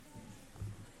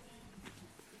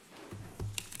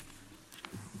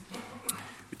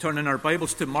Turn in our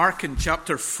Bibles to Mark in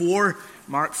chapter 4,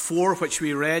 Mark 4, which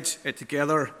we read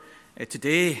together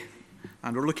today.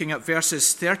 And we're looking at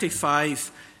verses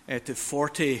 35 to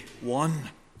 41.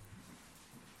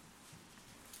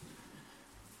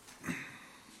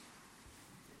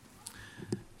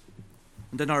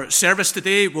 And in our service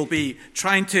today, we'll be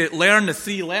trying to learn the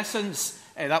three lessons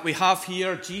that we have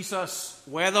here. Jesus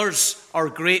weathers our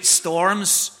great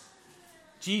storms.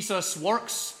 Jesus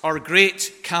works our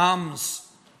great calms.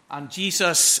 And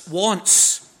Jesus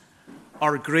wants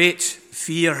our great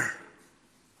fear.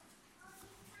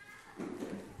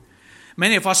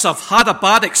 Many of us have had a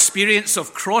bad experience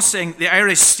of crossing the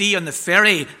Irish Sea on the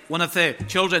ferry. One of the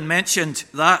children mentioned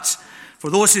that. For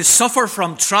those who suffer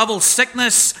from travel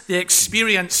sickness, the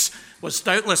experience was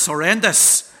doubtless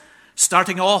horrendous.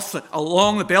 Starting off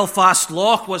along the Belfast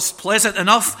Lough was pleasant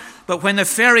enough, but when the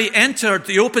ferry entered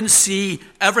the open sea,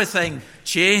 everything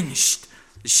changed.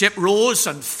 The ship rose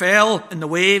and fell in the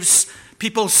waves.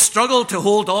 People struggled to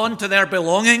hold on to their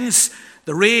belongings.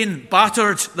 The rain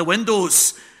battered the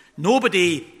windows.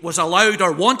 Nobody was allowed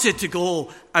or wanted to go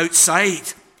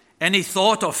outside. Any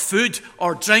thought of food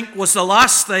or drink was the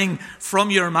last thing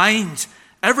from your mind.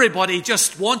 Everybody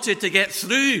just wanted to get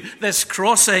through this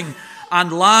crossing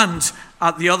and land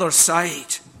at the other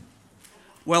side.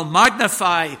 Well,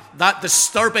 magnify that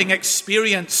disturbing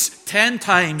experience 10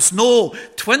 times, no,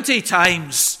 20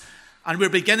 times, and we're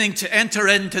beginning to enter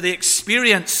into the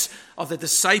experience of the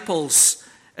disciples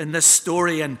in this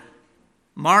story in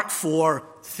Mark 4,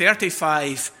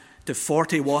 35 to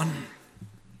 41.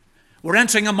 We're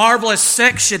entering a marvelous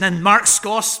section in Mark's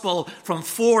Gospel from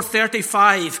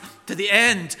 4:35 to the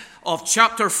end of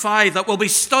chapter 5 that we'll be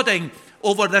studying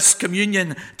over this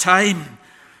communion time.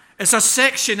 It's a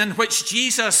section in which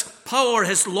Jesus' power,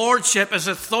 his lordship, his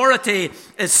authority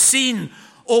is seen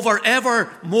over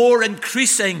ever more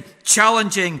increasing,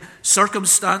 challenging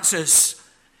circumstances.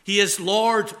 He is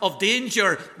Lord of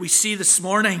danger, we see this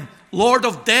morning. Lord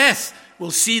of death,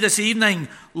 we'll see this evening.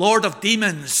 Lord of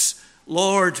demons,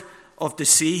 Lord of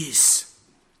disease.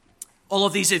 All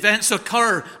of these events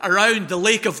occur around the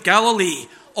Lake of Galilee,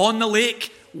 on the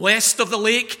lake, west of the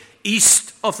lake,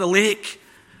 east of the lake.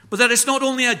 But there is not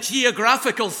only a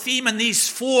geographical theme in these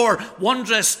four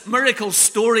wondrous miracle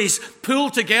stories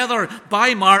pulled together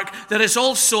by Mark, there is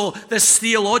also this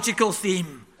theological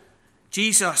theme.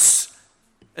 Jesus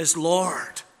is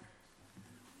Lord.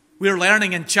 We're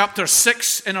learning in chapter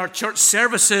 6 in our church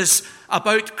services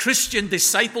about Christian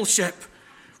discipleship.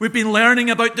 We've been learning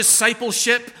about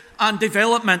discipleship and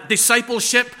development,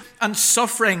 discipleship and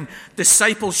suffering,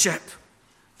 discipleship.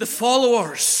 The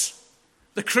followers,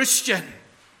 the Christian.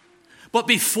 But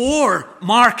before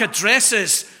Mark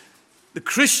addresses the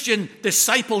Christian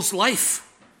disciple's life,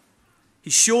 he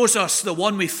shows us the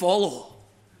one we follow,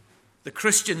 the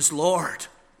Christian's Lord.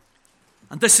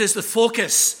 And this is the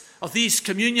focus of these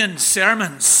communion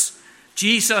sermons,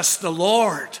 Jesus the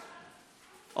Lord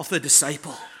of the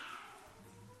disciple.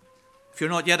 If you're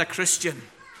not yet a Christian,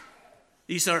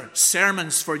 these are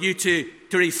sermons for you to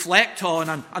reflect on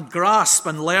and grasp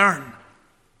and learn.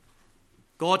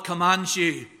 God commands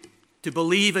you to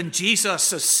believe in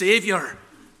Jesus as Savior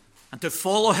and to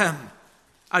follow him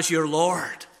as your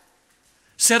Lord.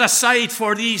 Set aside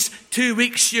for these 2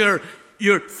 weeks your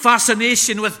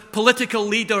fascination with political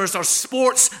leaders or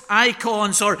sports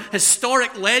icons or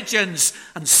historic legends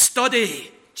and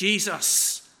study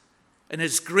Jesus in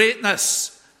his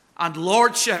greatness and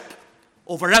lordship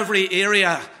over every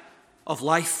area of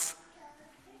life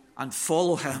and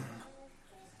follow him.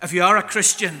 If you are a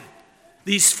Christian,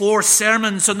 these 4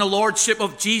 sermons on the Lordship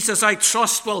of Jesus, I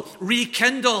trust, will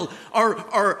rekindle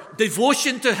our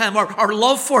devotion to him, our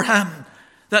love for him,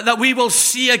 that we will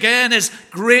see again his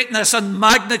greatness and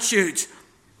magnitude,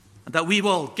 and that we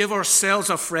will give ourselves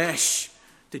afresh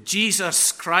to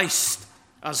Jesus Christ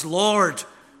as Lord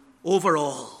over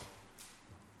all.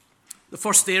 The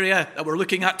first area that we're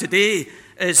looking at today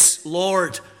is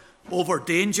Lord over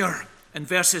danger in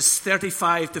verses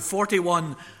 35 to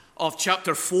 41 of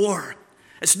chapter 4.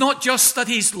 It's not just that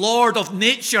he's Lord of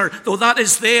nature, though that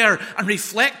is there and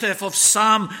reflective of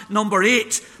Psalm number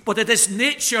 8, but it is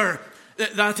nature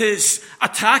that is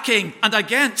attacking and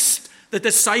against the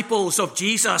disciples of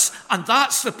Jesus. And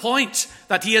that's the point,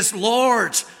 that he is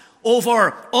Lord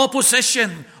over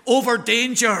opposition, over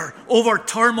danger, over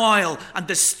turmoil and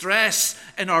distress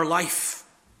in our life.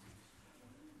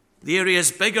 The area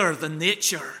is bigger than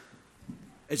nature.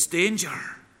 It's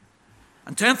danger.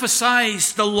 And to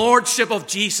emphasize the lordship of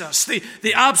Jesus,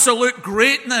 the absolute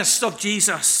greatness of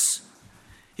Jesus,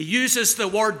 he uses the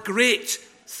word great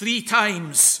 3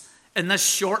 times in this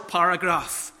short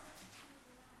paragraph.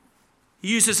 He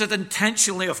uses it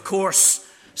intentionally, of course,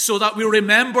 so that we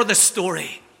remember the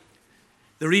story.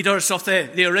 The readers of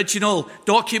the original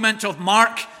document of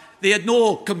Mark, they had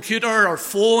no computer or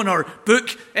phone or book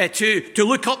to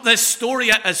look up this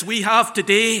story as we have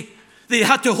today. They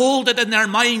had to hold it in their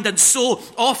mind, and so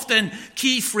often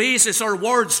key phrases or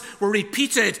words were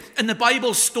repeated in the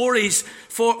Bible stories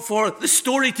for the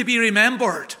story to be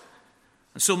remembered.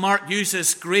 And so Mark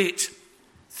uses great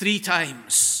 3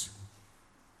 times.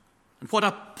 And what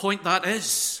a point that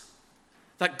is,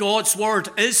 that God's word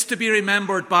is to be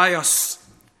remembered by us.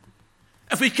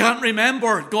 If we can't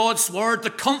remember God's word, the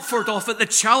comfort of it, the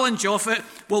challenge of it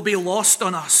will be lost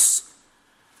on us.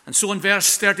 And so in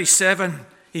verse 37,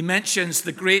 he mentions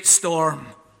the great storm.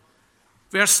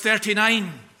 Verse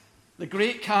 39, the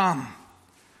great calm.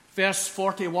 Verse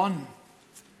 41,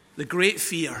 the great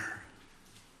fear.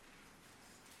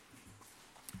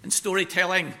 In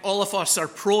storytelling, all of us are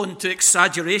prone to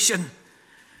exaggeration.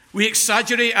 We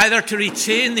exaggerate either to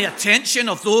retain the attention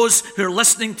of those who are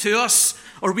listening to us,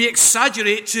 or we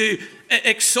exaggerate to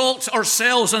exalt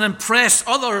ourselves and impress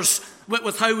others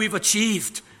with how we've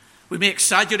achieved. We may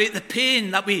exaggerate the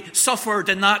pain that we suffered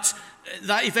in that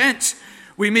event.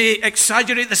 We may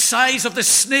exaggerate the size of the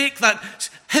snake that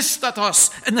hissed at us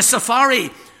in the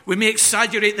safari. We may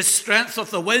exaggerate the strength of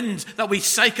the wind that we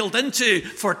cycled into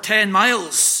for 10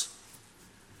 miles.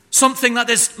 Something that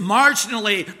is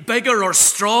marginally bigger or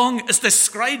strong is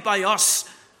described by us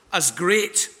as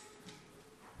great.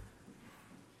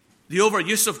 The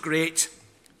overuse of great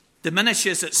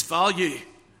diminishes its value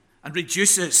and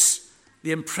reduces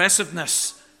the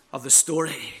impressiveness of the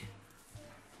story.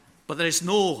 But there is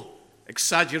no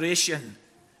exaggeration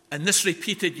in this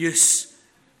repeated use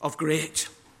of great.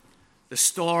 The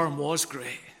storm was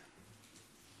great.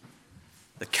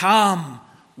 The calm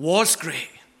was great.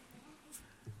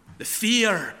 The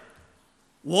fear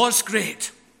was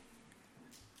great.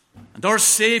 And our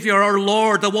Savior, our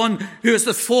Lord, the one who is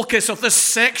the focus of this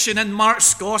section in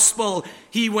Mark's Gospel,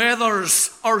 he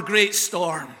weathers our great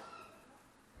storm.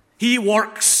 He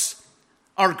works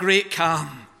our great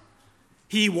calm.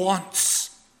 He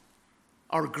wants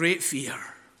our great fear.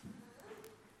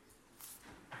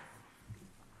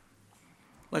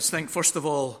 Let's think, first of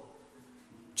all,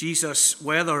 Jesus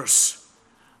weathers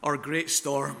our great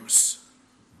storms.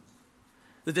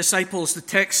 The disciples, the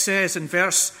text says in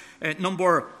verse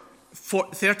number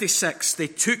 36, they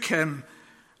took him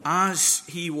as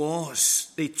he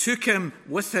was. They took him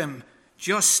with him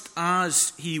just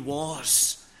as he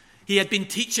was. He had been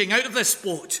teaching out of this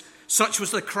boat. Such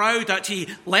was the crowd that he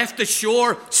left the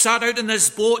shore, sat out in this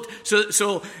boat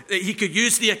so he could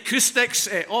use the acoustics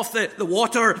of the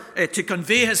water to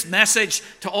convey his message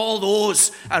to all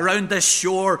those around this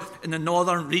shore in the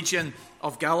northern region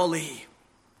of Galilee.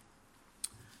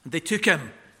 And they took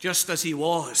him just as he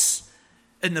was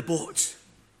in the boat.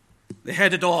 They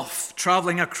headed off,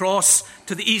 traveling across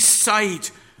to the east side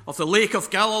of the Lake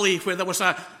of Galilee, where there was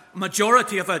a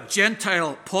majority of a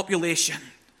Gentile population.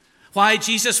 Why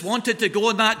Jesus wanted to go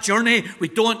on that journey, we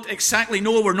don't exactly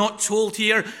know. We're not told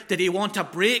here. Did he want a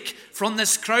break from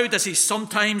this crowd, as he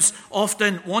sometimes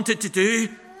often wanted to do?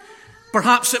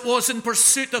 Perhaps it was in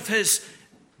pursuit of his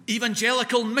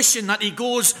evangelical mission that he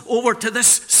goes over to this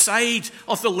side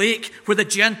of the lake where the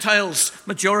Gentiles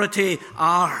majority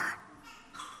are.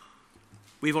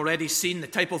 We've already seen the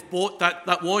type of boat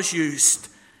that was used.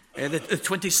 The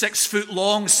 26-foot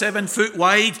long, 7-foot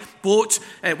wide boat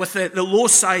with the low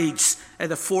sides, the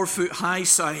 4-foot high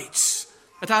sides.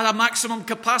 It had a maximum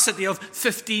capacity of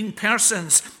 15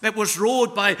 persons. It was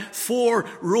rowed by 4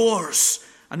 rowers.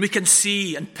 And we can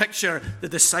see and picture the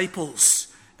disciples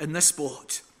in this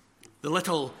boat, the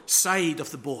little side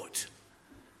of the boat,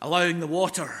 allowing the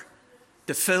water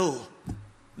to fill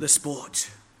this boat.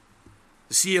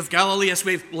 The Sea of Galilee, as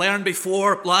we've learned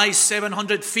before, lies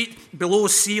 700 feet below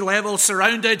sea level,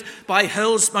 surrounded by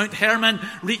hills, Mount Hermon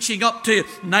reaching up to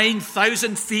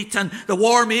 9,000 feet, and the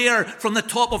warm air from the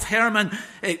top of Hermon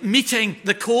meeting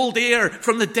the cold air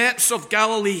from the depths of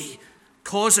Galilee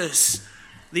causes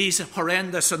these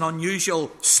horrendous and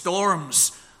unusual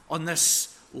storms on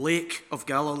this Lake of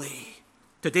Galilee.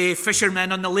 Today,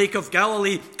 fishermen on the Lake of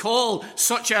Galilee call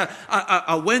such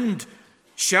a wind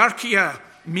sharkia,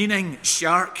 meaning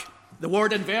shark. The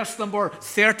word in verse number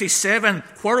 37,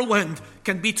 whirlwind,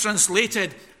 can be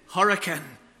translated hurricane.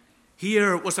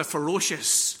 Here was a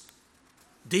ferocious,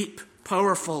 deep,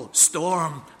 powerful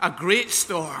storm, a great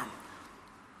storm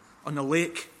on the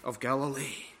Lake of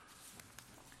Galilee.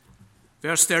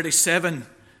 Verse 37,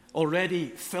 already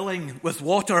filling with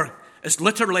water, is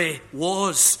literally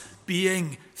was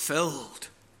being filled.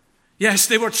 Yes,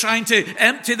 they were trying to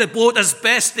empty the boat as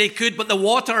best they could, but the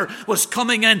water was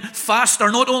coming in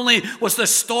faster. Not only was the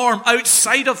storm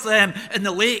outside of them in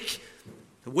the lake,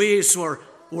 the waves were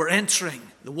entering,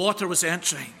 the water was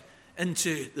entering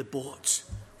into the boat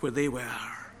where they were.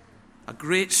 A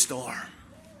great storm.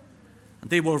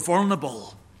 And they were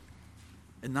vulnerable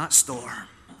in that storm.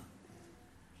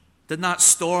 In that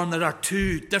storm, there are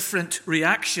two different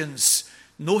reactions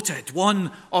noted.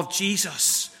 One of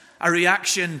Jesus, a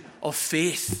reaction of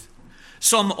faith.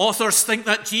 Some authors think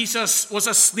that Jesus was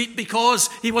asleep because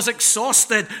he was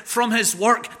exhausted from his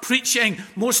work preaching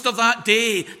most of that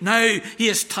day. Now he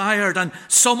is tired, and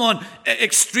someone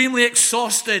extremely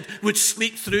exhausted would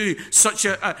sleep through such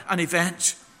an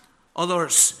event.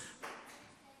 Others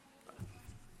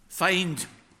find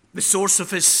the source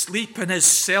of his sleep in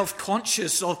his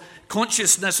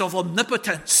consciousness of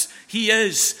omnipotence. He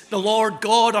is the Lord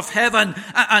God of heaven,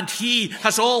 and he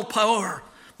has all power.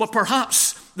 But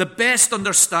perhaps the best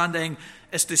understanding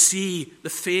is to see the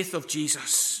faith of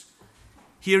Jesus.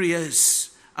 Here he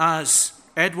is, as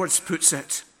Edwards puts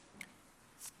it,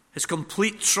 his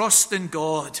complete trust in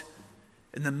God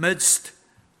in the midst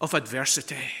of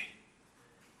adversity.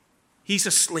 He's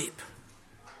asleep.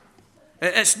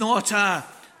 It's not an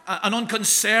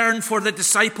unconcern for the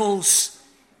disciples.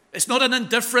 It's not an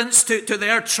indifference to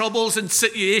their troubles and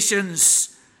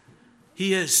situations.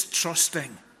 He is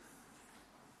trusting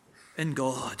in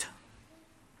God.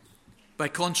 By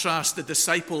contrast, the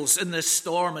disciples in this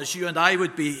storm, as you and I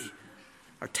would be,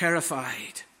 are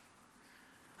terrified.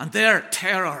 And their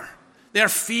terror, their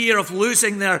fear of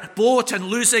losing their boat and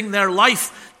losing their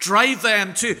life drive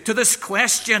them to this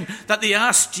question that they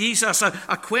asked Jesus,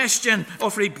 a question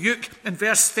of rebuke in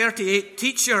verse 38.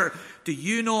 Teacher, do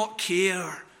you not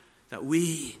care that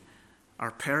we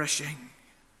are perishing?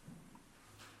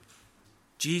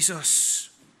 Jesus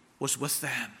was with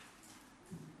them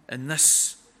in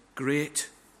this great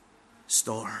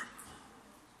storm.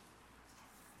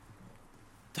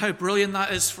 How brilliant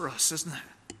that is for us, isn't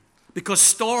it? Because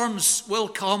storms will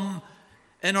come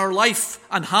in our life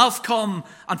and have come,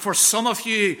 and for some of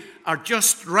you are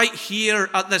just right here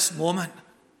at this moment.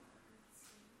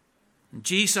 And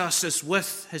Jesus is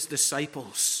with his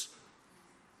disciples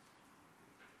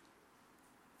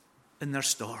in their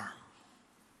storm.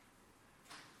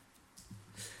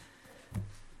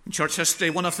 In church history,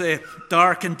 one of the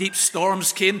dark and deep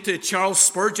storms came to Charles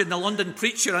Spurgeon, the London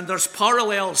preacher, and there's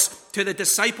parallels to the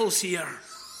disciples here.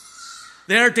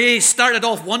 Their day started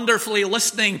off wonderfully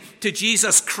listening to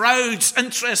Jesus, crowds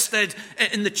interested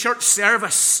in the church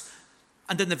service.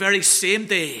 And in the very same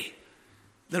day,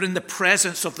 they're in the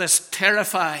presence of this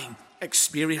terrifying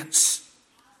experience.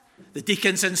 The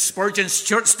deacons in Spurgeon's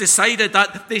church decided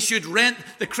that they should rent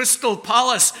the Crystal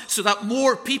Palace so that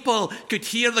more people could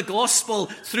hear the gospel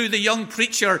through the young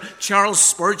preacher, Charles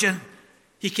Spurgeon.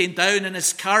 He came down in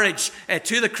his carriage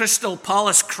to the Crystal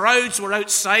Palace. Crowds were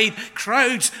outside.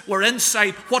 Crowds were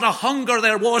inside. What a hunger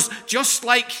there was, just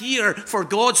like here, for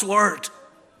God's word.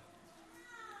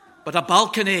 But a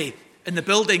balcony in the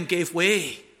building gave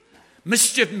way.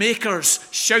 Mischief makers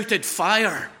shouted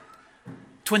fire.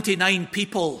 29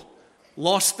 people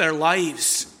lost their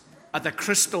lives at the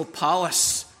Crystal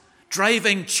Palace,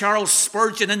 driving Charles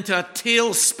Spurgeon into a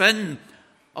tailspin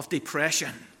of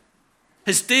depression.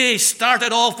 His day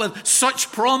started off with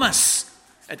such promise.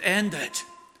 It ended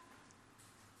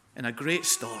in a great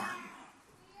storm.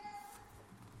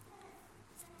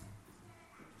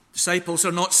 Disciples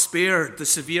are not spared the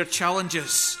severe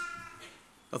challenges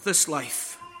of this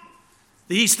life.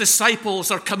 These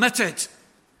disciples are committed.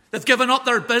 They've given up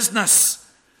their business.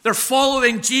 They're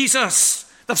following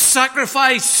Jesus. They've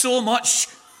sacrificed so much.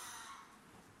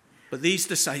 But these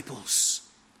disciples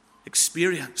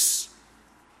experience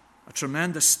a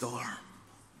tremendous storm.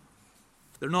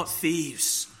 They're not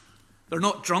thieves. They're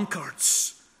not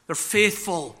drunkards. They're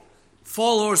faithful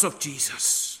followers of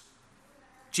Jesus.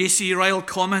 J.C. Ryle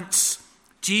comments,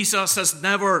 Jesus has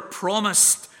never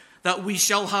promised that we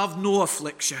shall have no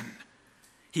affliction.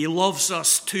 He loves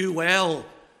us too well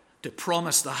to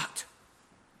promise that.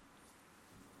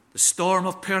 The storm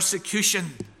of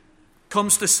persecution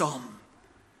comes to some.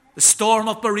 The storm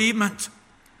of bereavement,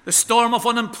 the storm of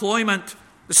unemployment,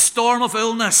 the storm of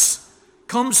illness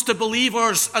comes to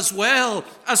believers as well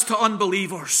as to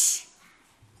unbelievers.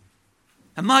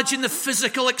 Imagine the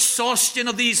physical exhaustion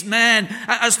of these men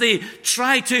as they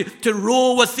try to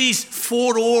row with these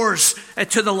 4 oars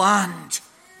to the land.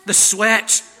 The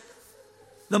sweat,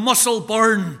 the muscle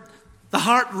burn, the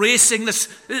heart racing, the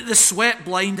sweat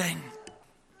blinding.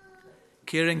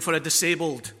 Caring for a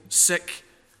disabled, sick,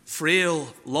 frail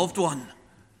loved one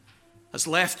has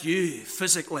left you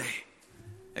physically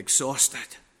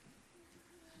exhausted.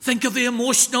 Think of the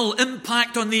emotional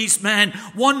impact on these men.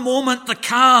 One moment, the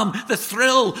calm, the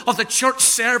thrill of the church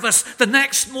service. The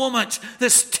next moment,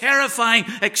 this terrifying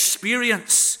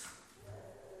experience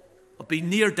of being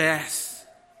near death.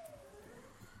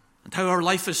 And how our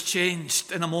life has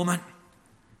changed in a moment.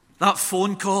 That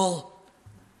phone call,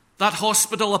 that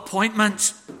hospital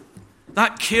appointment,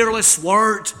 that careless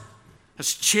word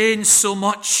has changed so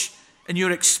much in your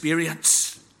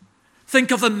experience.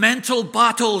 Think of the mental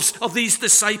battles of these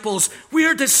disciples.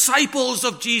 We're disciples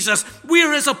of Jesus.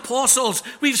 We're his apostles.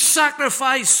 We've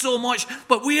sacrificed so much,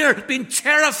 but we're being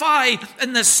terrified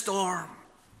in this storm.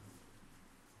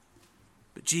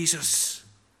 But Jesus,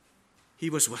 he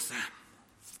was with them.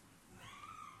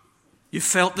 You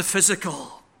felt the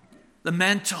physical, the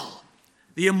mental,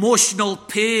 the emotional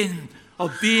pain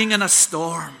of being in a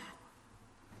storm.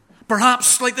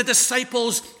 Perhaps, like the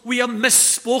disciples, we have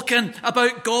misspoken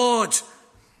about God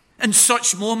in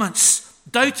such moments,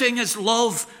 doubting his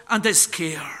love and his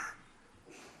care.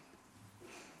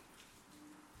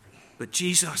 But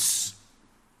Jesus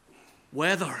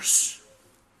weathers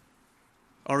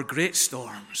our great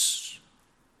storms.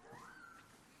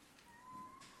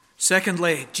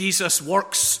 Secondly, Jesus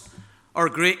works our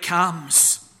great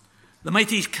calms. The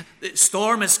mighty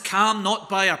storm is calmed not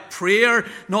by a prayer,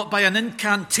 not by an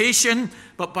incantation,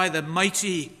 but by the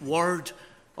mighty word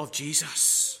of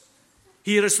Jesus.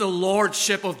 Here is the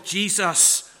lordship of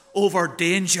Jesus over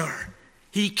danger.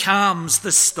 He calms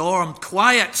the storm.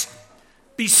 Quiet,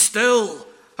 be still.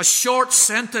 A short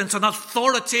sentence, an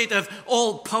authoritative,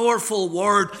 all-powerful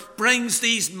word brings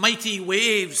these mighty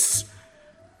waves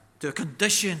to a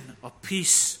condition of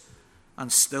peace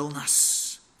and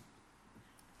stillness.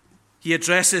 He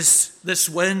addresses this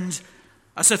wind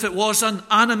as if it was an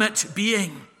animate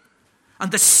being,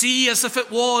 and the sea as if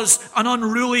it was an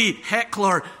unruly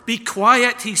heckler. Be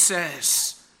quiet, he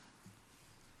says.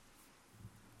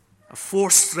 A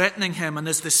force threatening him and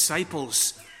his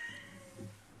disciples,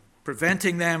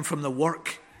 preventing them from the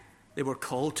work they were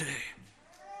called to.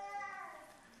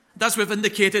 As we've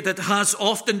indicated, it has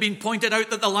often been pointed out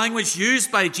that the language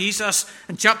used by Jesus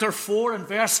in chapter 4 and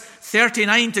verse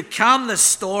 39 to calm the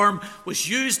storm was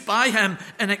used by him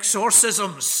in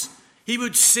exorcisms. He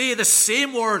would say the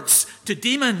same words to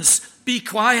demons: be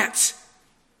quiet,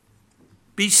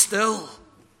 be still.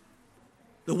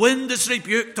 The wind is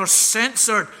rebuked or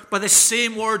censored by the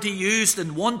same word he used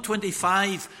in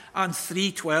 1:25 and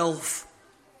 3:12.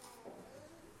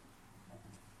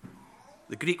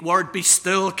 The Greek word be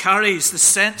still carries the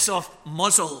sense of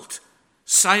muzzled,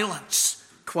 silence,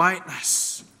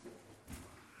 quietness.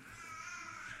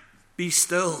 Be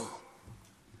still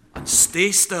and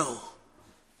stay still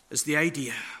is the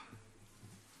idea.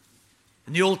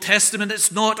 In the Old Testament,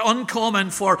 it's not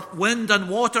uncommon for wind and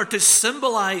water to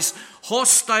symbolize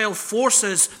hostile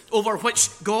forces over which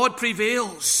God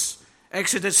prevails.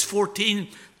 Exodus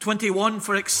 14:21,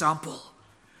 for example.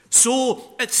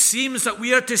 So it seems that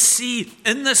we are to see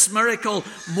in this miracle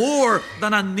more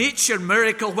than a nature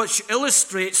miracle which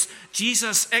illustrates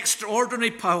Jesus'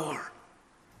 extraordinary power.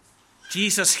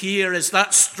 Jesus here is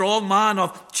that strong man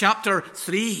of chapter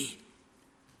 3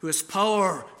 who has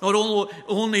power not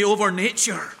only over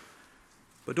nature,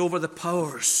 but over the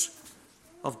powers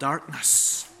of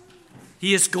darkness.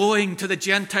 He is going to the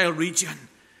Gentile region.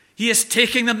 He is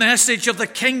taking the message of the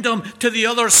kingdom to the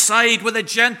other side where the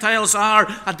Gentiles are,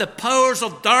 and the powers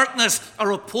of darkness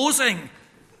are opposing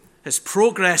his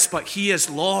progress, but he is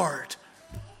Lord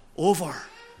over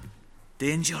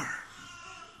danger.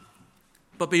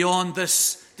 But beyond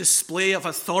this display of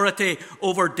authority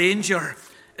over danger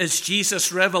is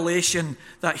Jesus' revelation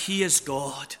that he is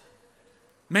God.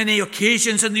 Many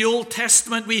occasions in the Old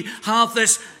Testament we have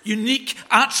this unique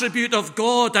attribute of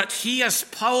God, that he has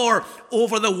power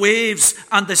over the waves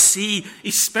and the sea,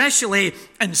 especially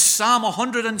in Psalm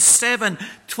 107,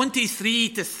 23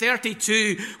 to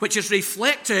 32, which is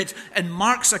reflected in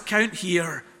Mark's account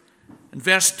here. In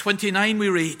verse 29 we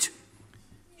read,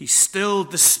 he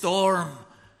stilled the storm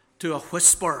to a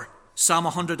whisper, Psalm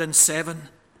 107,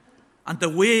 and the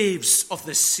waves of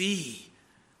the sea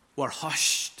were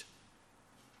hushed.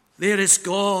 There is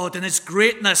God in his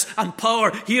greatness and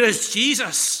power. Here is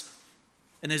Jesus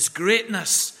in his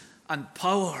greatness and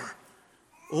power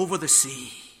over the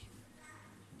sea.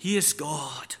 He is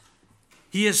God.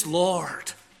 He is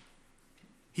Lord.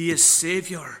 He is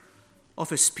Savior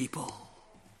of his people.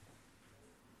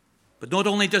 But not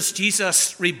only does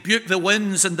Jesus rebuke the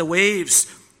winds and the waves,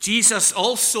 Jesus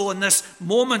also in this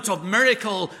moment of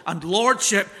miracle and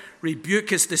lordship rebuked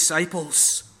his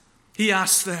disciples. He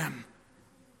asked them,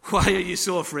 why are you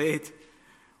so afraid?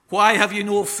 Why have you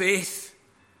no faith?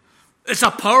 It's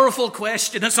a powerful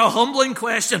question. It's a humbling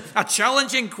question, a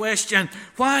challenging question.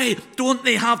 Why don't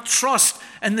they have trust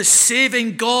in the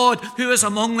saving God who is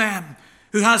among them,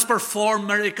 who has performed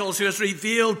miracles, who has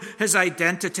revealed his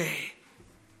identity?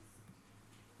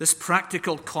 This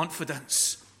practical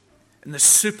confidence in the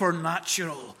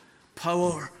supernatural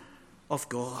power of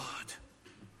God.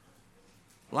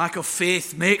 Lack of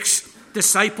faith makes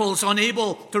disciples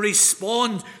unable to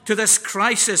respond to this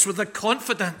crisis with the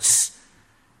confidence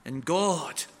in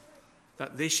God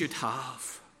that they should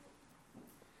have.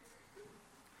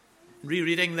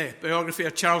 Rereading the biography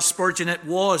of Charles Spurgeon, it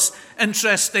was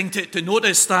interesting to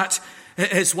notice that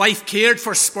his wife cared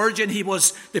for Spurgeon. He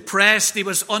was depressed, he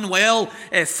was unwell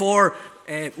for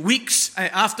weeks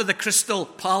after the Crystal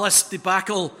Palace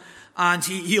debacle, and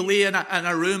he lay in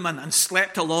a room and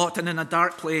slept a lot and in a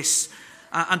dark place.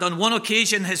 And on one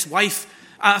occasion, his wife,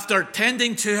 after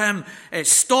tending to him,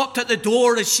 stopped at the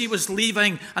door as she was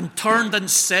leaving and turned and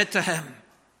said to him,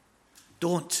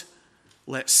 "Don't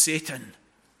let Satan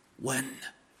win."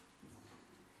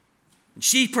 And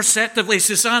she perceptively,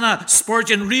 Susanna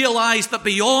Spurgeon, realized that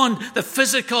beyond the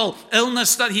physical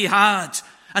illness that he had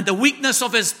and the weakness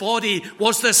of his body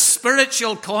was this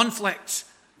spiritual conflict.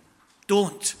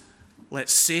 Don't let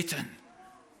Satan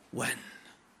win.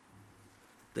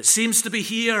 That seems to be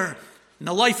here in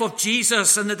the life of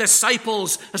Jesus and the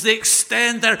disciples as they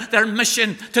extend their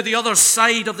mission to the other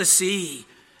side of the sea,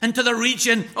 into the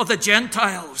region of the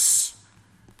Gentiles.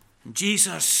 And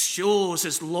Jesus shows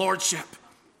his lordship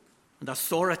and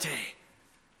authority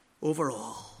over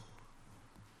all.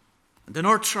 And in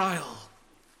our trial,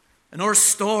 in our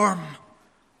storm,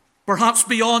 perhaps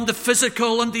beyond the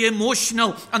physical and the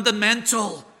emotional and the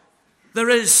mental, there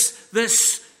is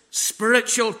this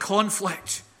spiritual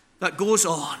conflict that goes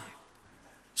on.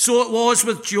 So it was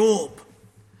with Job.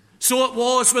 So it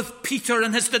was with Peter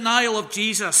and his denial of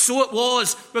Jesus. So it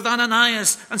was with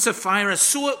Ananias and Sapphira.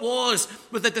 So it was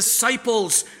with the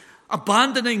disciples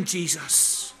abandoning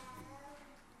Jesus.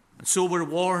 And so we're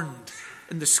warned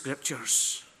in the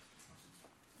Scriptures.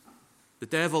 The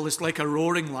devil is like a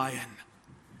roaring lion,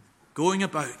 going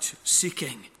about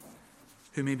seeking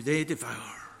whom he may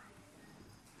devour.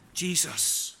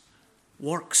 Jesus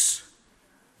works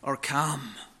or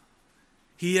calm.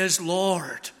 He is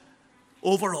Lord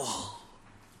over all.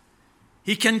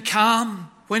 He can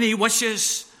calm when he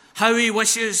wishes, how he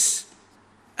wishes.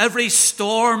 Every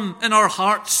storm in our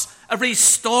hearts, every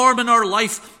storm in our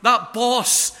life, that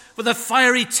boss with a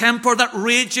fiery temper that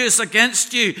rages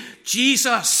against you,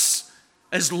 Jesus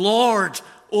is Lord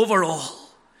over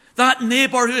all. That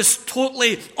neighbor who is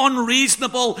totally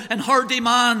unreasonable in her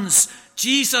demands,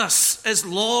 Jesus is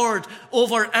Lord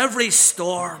over every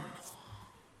storm.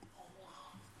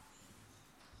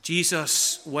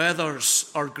 Jesus weathers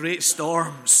our great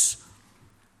storms.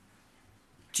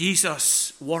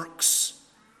 Jesus works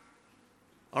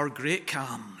our great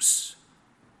calms.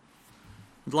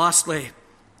 And lastly,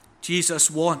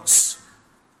 Jesus wants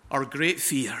our great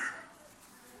fear.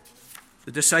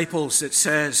 The disciples, it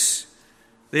says,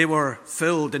 they were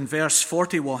filled in verse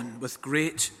 41 with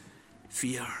great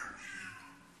fear.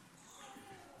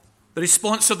 The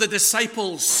response of the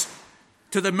disciples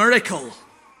to the miracle,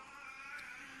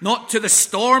 not to the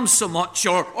storm so much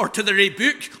or to the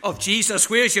rebuke of Jesus,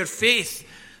 "Where's your faith?"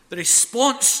 The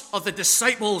response of the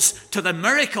disciples to the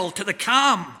miracle, to the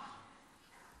calm,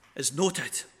 is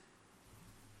noted.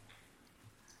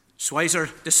 Schweizer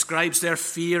describes their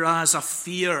fear as a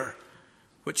fear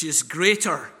which is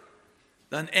greater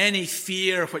than any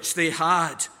fear which they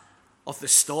had of the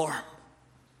storm.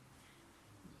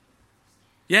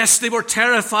 Yes, they were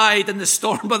terrified in the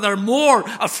storm, but they're more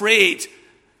afraid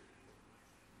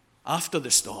after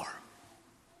the storm,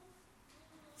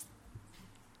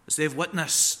 as they've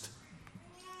witnessed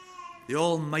the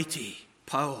almighty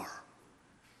power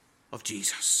of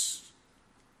Jesus.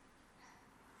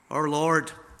 Our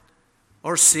Lord,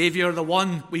 our Savior, the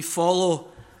one we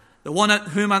follow, the one at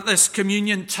whom at this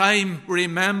communion time we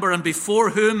remember and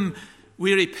before whom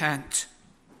we repent.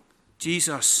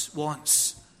 Jesus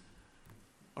wants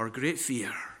our great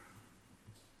fear.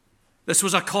 This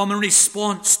was a common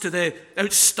response to the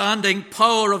outstanding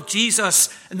power of Jesus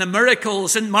in the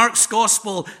miracles in Mark's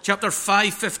Gospel, chapter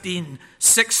 5:15,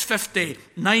 6:50,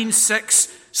 9:6,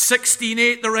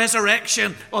 16:8, the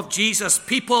resurrection of Jesus.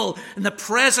 People in the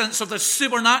presence of the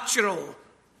supernatural,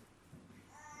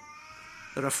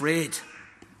 they're afraid.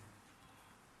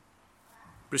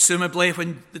 Presumably,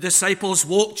 when the disciples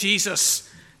woke Jesus,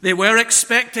 they were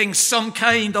expecting some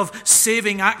kind of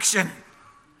saving action,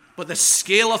 but the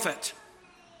scale of it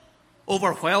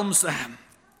overwhelms them.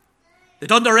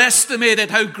 They'd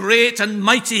underestimated how great and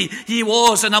mighty he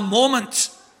was. In a moment,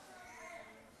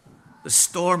 the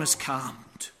storm is calmed.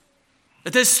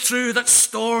 It is true that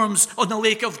storms on the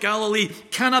Lake of Galilee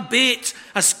can abate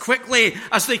as quickly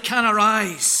as they can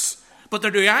arise. But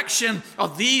the reaction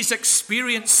of these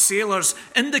experienced sailors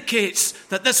indicates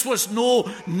that this was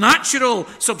no natural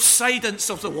subsidence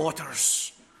of the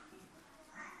waters,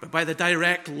 but by the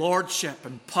direct lordship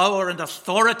and power and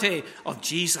authority of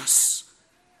Jesus.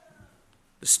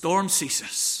 The storm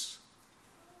ceases.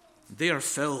 They are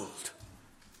filled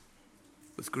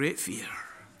with great fear.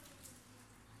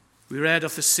 We read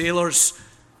of the sailors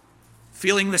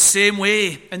feeling the same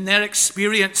way in their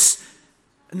experience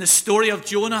in the story of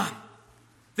Jonah.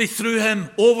 They threw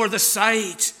him over the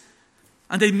side,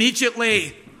 and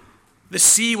immediately the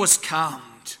sea was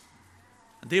calmed,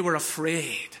 and they were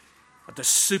afraid of the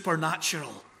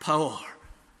supernatural power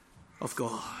of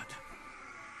God.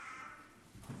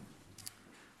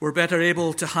 We're better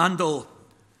able to handle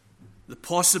the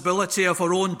possibility of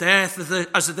our own death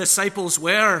as the disciples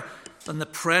were than the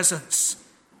presence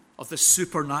of the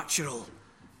supernatural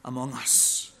among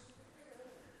us.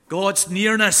 God's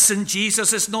nearness in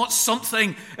Jesus is not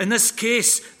something, in this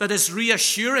case, that is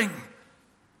reassuring,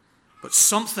 but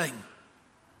something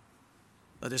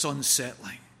that is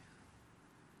unsettling.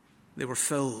 They were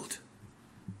filled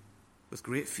with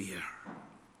great fear.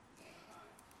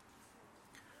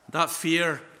 That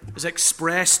fear is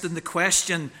expressed in the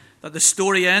question that the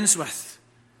story ends with.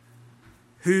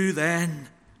 Who then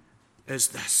is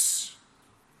this?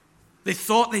 They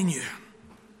thought they knew him,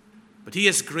 but he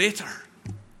is greater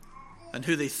than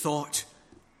who they thought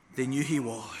they knew he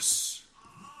was.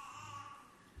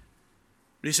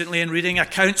 Recently, in reading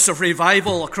accounts of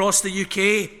revival across the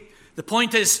UK, the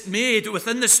point is made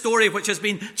within the story, which has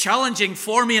been challenging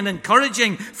for me and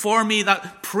encouraging for me,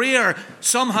 that prayer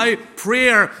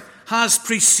has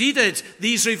preceded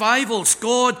these revivals.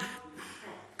 God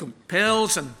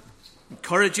compels and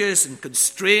encourages and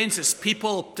constrains his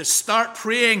people to start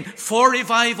praying for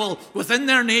revival within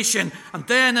their nation, and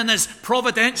then in his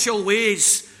providential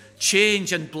ways,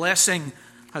 change and blessing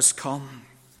has come.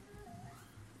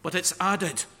 But it's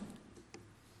added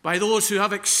by those who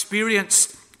have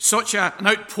experienced such an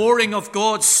outpouring of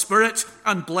God's Spirit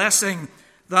and blessing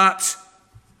that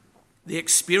the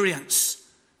experience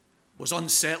was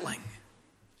unsettling.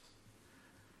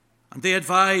 And they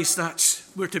advise that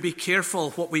we're to be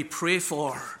careful what we pray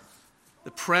for.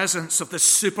 The presence of the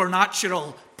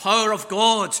supernatural power of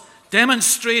God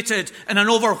demonstrated in an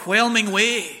overwhelming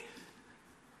way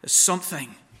is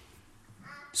something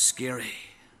scary.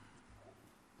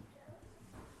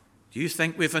 Do you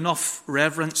think we have enough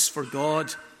reverence for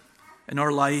God in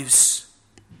our lives?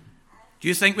 Do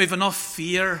you think we have enough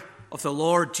fear of the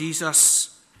Lord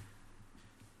Jesus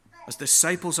as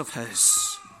disciples of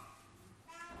his?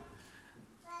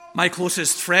 My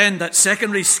closest friend at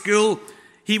secondary school,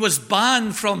 he was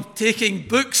banned from taking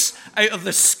books out of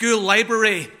the school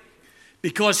library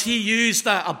because he used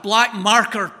a black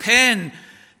marker pen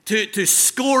to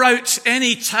score out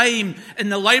any time in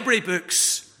the library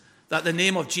books that the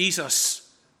name of Jesus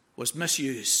was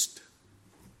misused.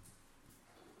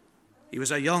 He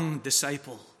was a young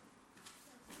disciple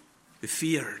who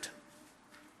feared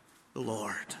the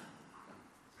Lord.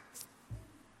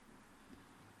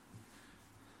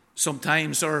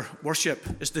 Sometimes our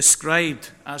worship is described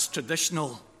as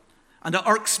traditional, and it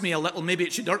irks me a little. Maybe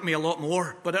it should irk me a lot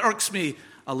more, but it irks me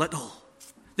a little.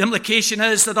 The implication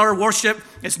is that our worship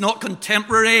is not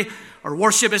contemporary. Our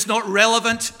worship is not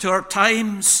relevant to our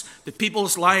times, to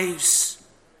people's lives.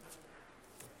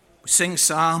 We sing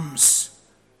psalms.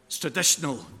 It's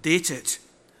traditional, dated,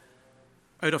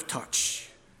 out of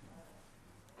touch.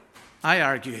 I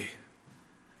argue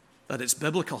that it's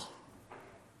biblical.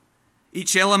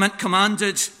 Each element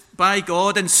commanded by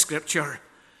God in Scripture,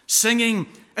 singing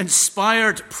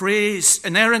inspired praise,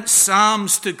 inerrant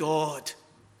psalms to God,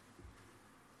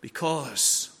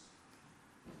 because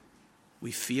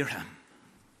we fear him.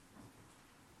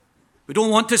 We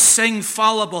don't want to sing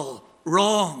fallible,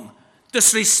 wrong,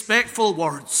 disrespectful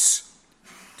words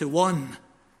to one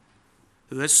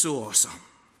who is so awesome.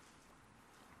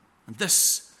 And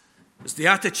this is the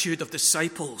attitude of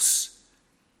disciples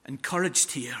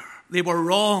encouraged here. They were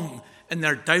wrong in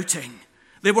their doubting.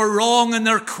 They were wrong in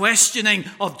their questioning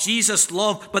of Jesus'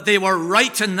 love, but they were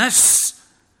right in this,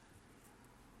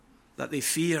 that they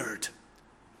feared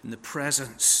in the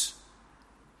presence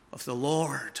of the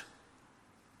Lord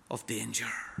of danger.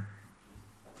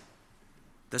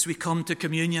 As we come to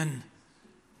communion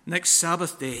next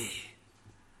Sabbath day,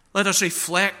 let us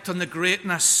reflect on the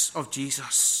greatness of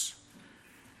Jesus.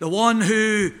 the one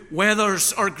who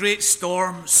weathers our great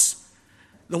storms,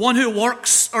 the one who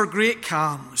works our great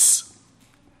calms,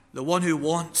 the one who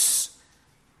wants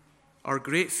our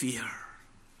great fear.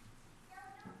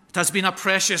 It has been a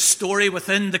precious story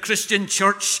within the Christian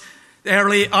church. The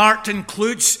early art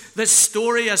includes this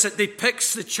story as it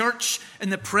depicts the church in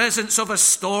the presence of a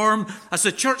storm, as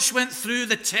the church went through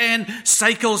the 10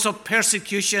 cycles of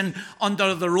persecution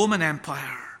under the Roman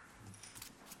Empire.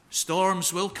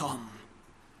 Storms will come.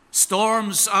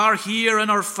 Storms are here in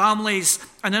our families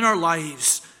and in our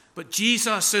lives. But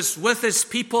Jesus is with his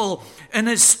people in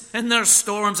their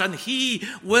storms, and he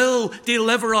will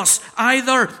deliver us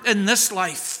either in this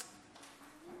life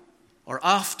or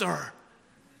after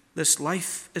this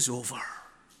life is over.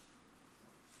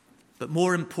 But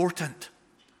more important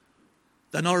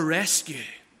than our rescue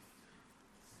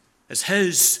is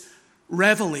his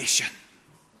revelation.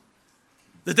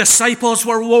 The disciples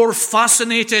were more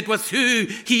fascinated with who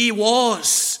he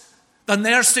was than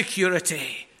their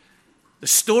security. The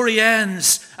story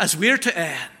ends as we're to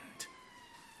end.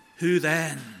 Who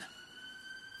then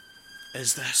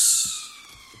is this?